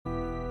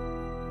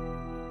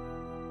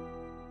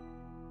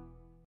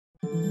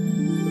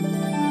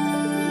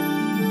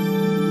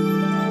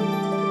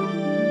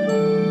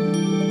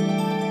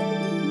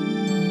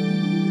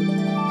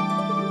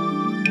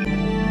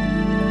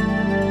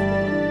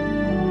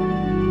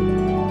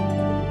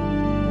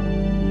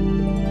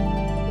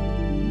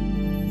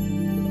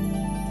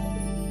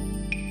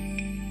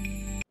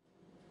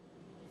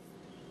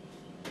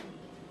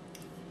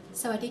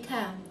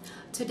Sawadika.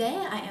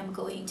 Today I am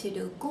going to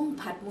do กุ้ง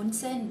ผัดวุ้น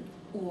เส้น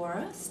or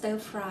stir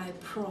fry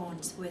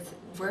prawns with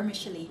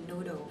vermicelli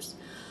noodles.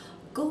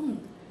 กุ้ง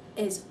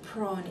is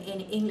prawn in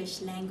English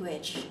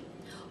language.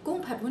 กุ้ง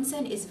ผัดวุ้นเ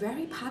ส้น is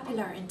very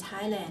popular in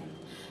Thailand.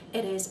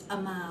 It is a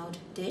mild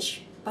dish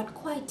but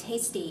quite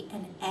tasty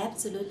and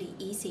absolutely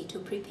easy to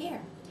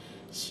prepare.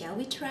 Shall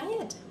we try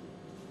it?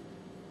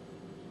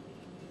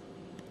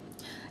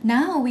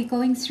 Now we're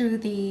going through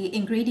the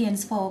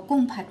ingredients for กุ้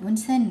งผัดวุ้น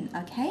เส้น.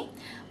 Okay,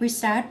 we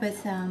start with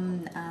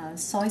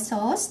soy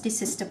sauce. This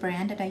is the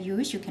brand that I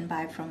use. You can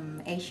buy from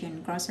Asian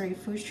grocery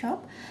food shop.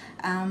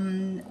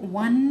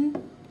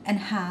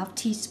 1.5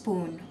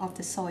 teaspoon of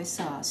the soy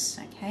sauce.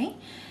 Okay,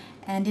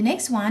 and the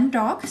next one,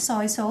 dark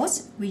soy sauce.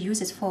 We use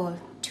it for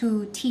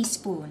 2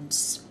 teaspoons.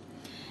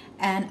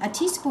 And a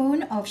teaspoon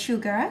of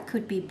sugar,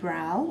 could be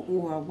brown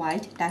or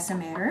white, doesn't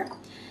matter.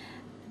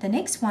 The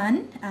next one,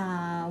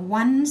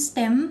 one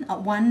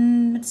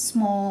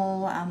small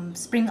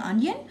spring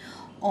onion,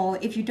 or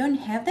if you don't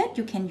have that,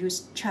 you can use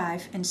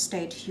chive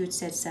instead. Use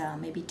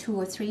maybe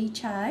 2 or 3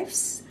 chives.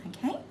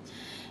 Okay,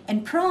 and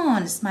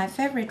prawns, my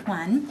favorite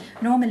one.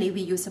 Normally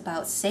we use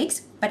about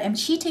 6, but I'm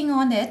cheating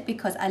on it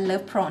because I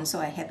love prawns, so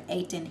I have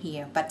 8 in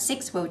here. But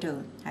 6 will do.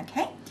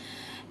 Okay,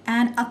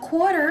 and a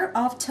quarter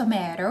of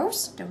tomatoes,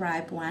 the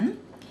ripe one,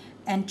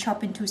 and chop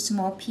into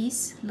small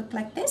pieces. Look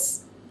like this.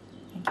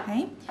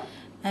 Okay.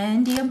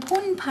 And the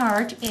important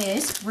part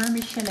is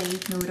vermicelli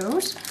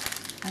noodles.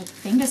 I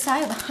think the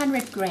size of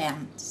 100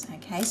 grams.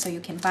 Okay, so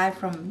you can buy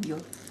from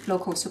your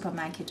local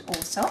supermarket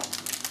also.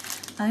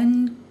 And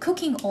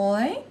cooking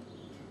oil.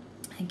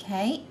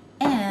 Okay,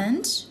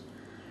 and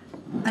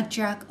a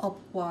jug of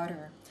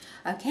water.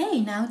 Okay,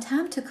 now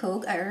time to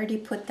cook. I already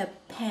put the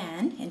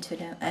pan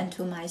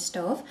into my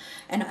stove,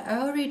 and I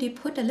already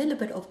put a little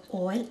bit of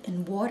oil and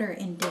water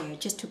in there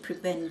just to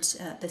prevent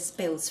the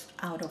spills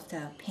out of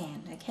the pan.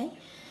 Okay.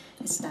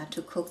 Start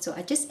to cook, so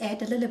I just add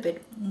a little bit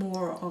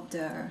more of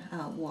the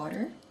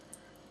water.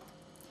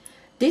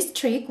 This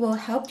trick will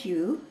help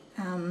you,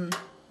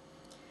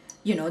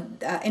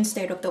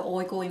 instead of the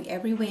oil going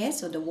everywhere,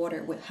 so the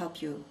water will help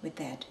you with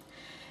that.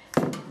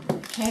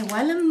 Okay,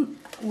 while I'm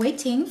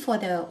waiting for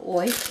the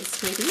oil is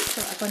ready, so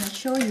I'm going to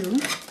show you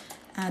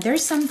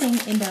there's something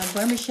in the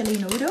vermicelli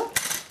noodle.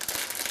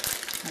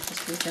 I'll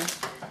just use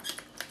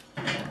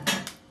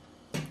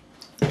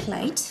the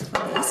plate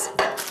for this.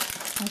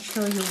 I'll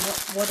show you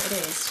what it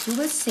is. You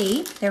will see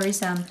there is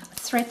a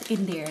thread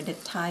in there that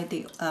tie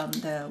the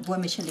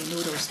vermicelli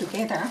noodles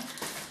together.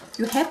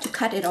 You have to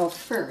cut it off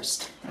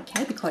first,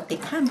 okay, because they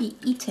can't be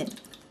eaten.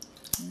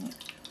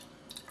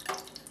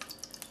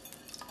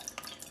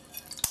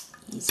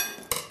 Easy.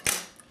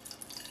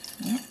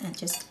 Yeah, and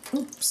just,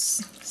 oops,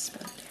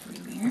 spilled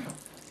everywhere.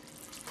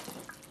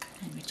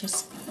 And we just,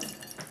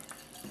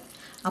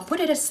 I'll put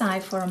it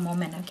aside for a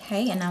moment,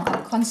 okay, and now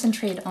I'll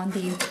concentrate on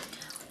the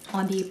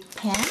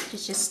pan to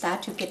just start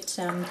to get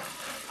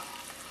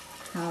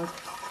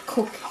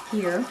cook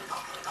here.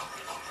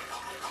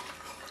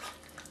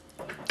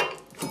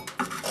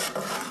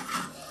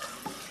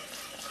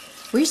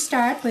 We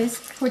start with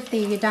put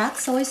the dark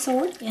soy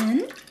sauce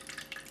in.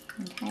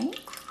 Okay,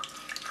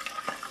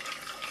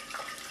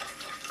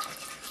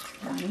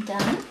 one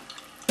done,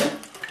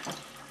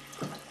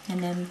 and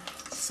then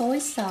soy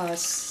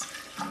sauce.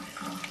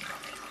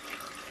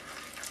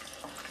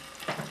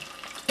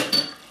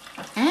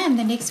 And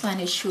the next one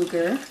is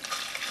sugar.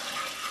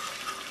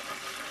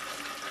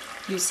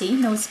 You see,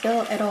 no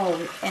spill at all,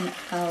 and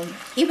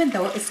even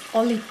though it's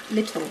only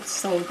little,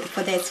 so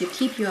for that you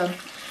keep your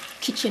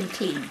kitchen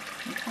clean.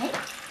 Okay,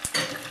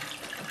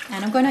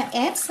 and I'm gonna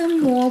add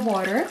some more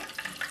water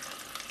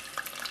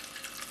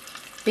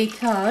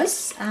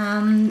because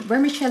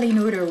vermicelli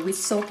noodle, we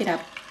soak it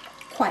up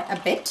quite a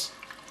bit.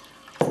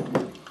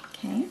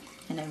 Okay,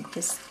 and then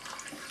just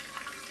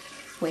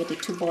wait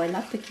it to boil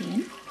up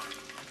again.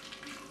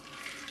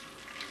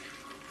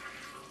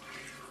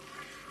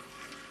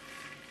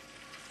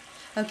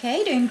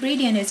 Okay, the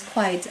ingredient is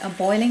quite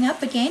boiling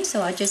up again,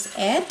 so I just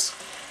add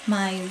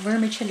my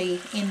vermicelli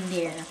in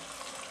there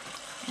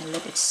and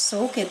let it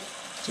soak it.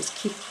 Just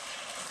keep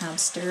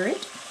stir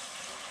it.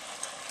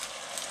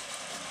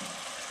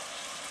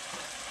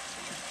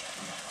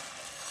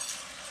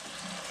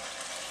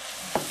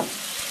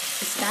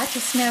 It starts to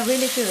smell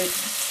really good.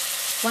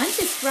 Once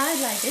it's dried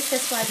like this,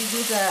 that's why we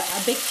use a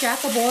big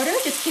jug of water.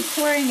 Just keep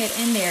pouring it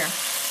in there,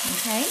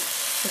 okay?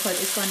 Because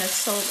it's going to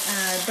soak,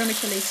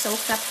 vermicelli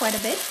soaks up quite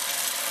a bit.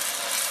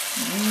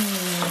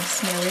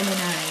 Smell really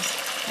nice.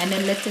 And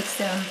then let it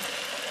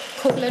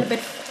cook a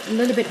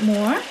little bit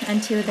more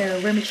until the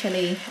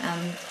vermicelli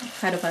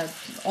kind of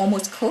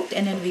almost cooked,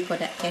 and then we're going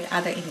to add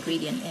other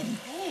ingredient in.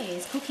 Okay,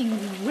 it's cooking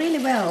really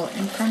well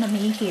in front of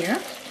me here.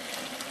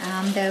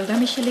 The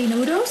vermicelli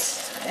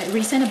noodles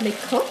reasonably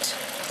cooked,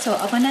 so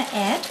I'm gonna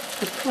add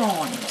the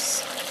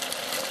prawns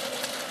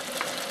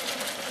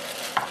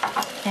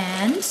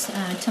and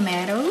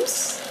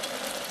tomatoes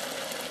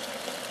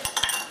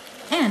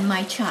and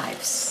my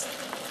chives.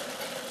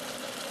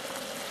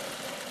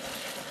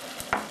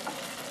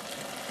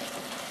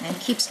 And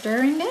keep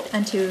stirring it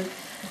until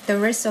the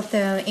rest of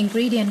the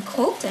ingredient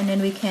cooked, and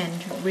then we can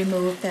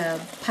remove the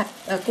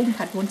กุ้ง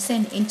ผัดวุ้นเส้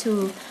น into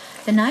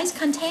the nice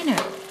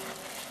container.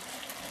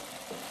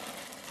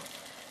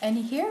 And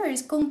here is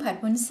กุ้งผัด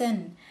วุ้นเส้น.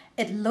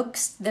 It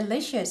looks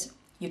delicious.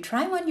 You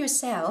try one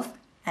yourself,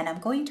 and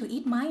I'm going to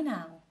eat mine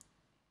now.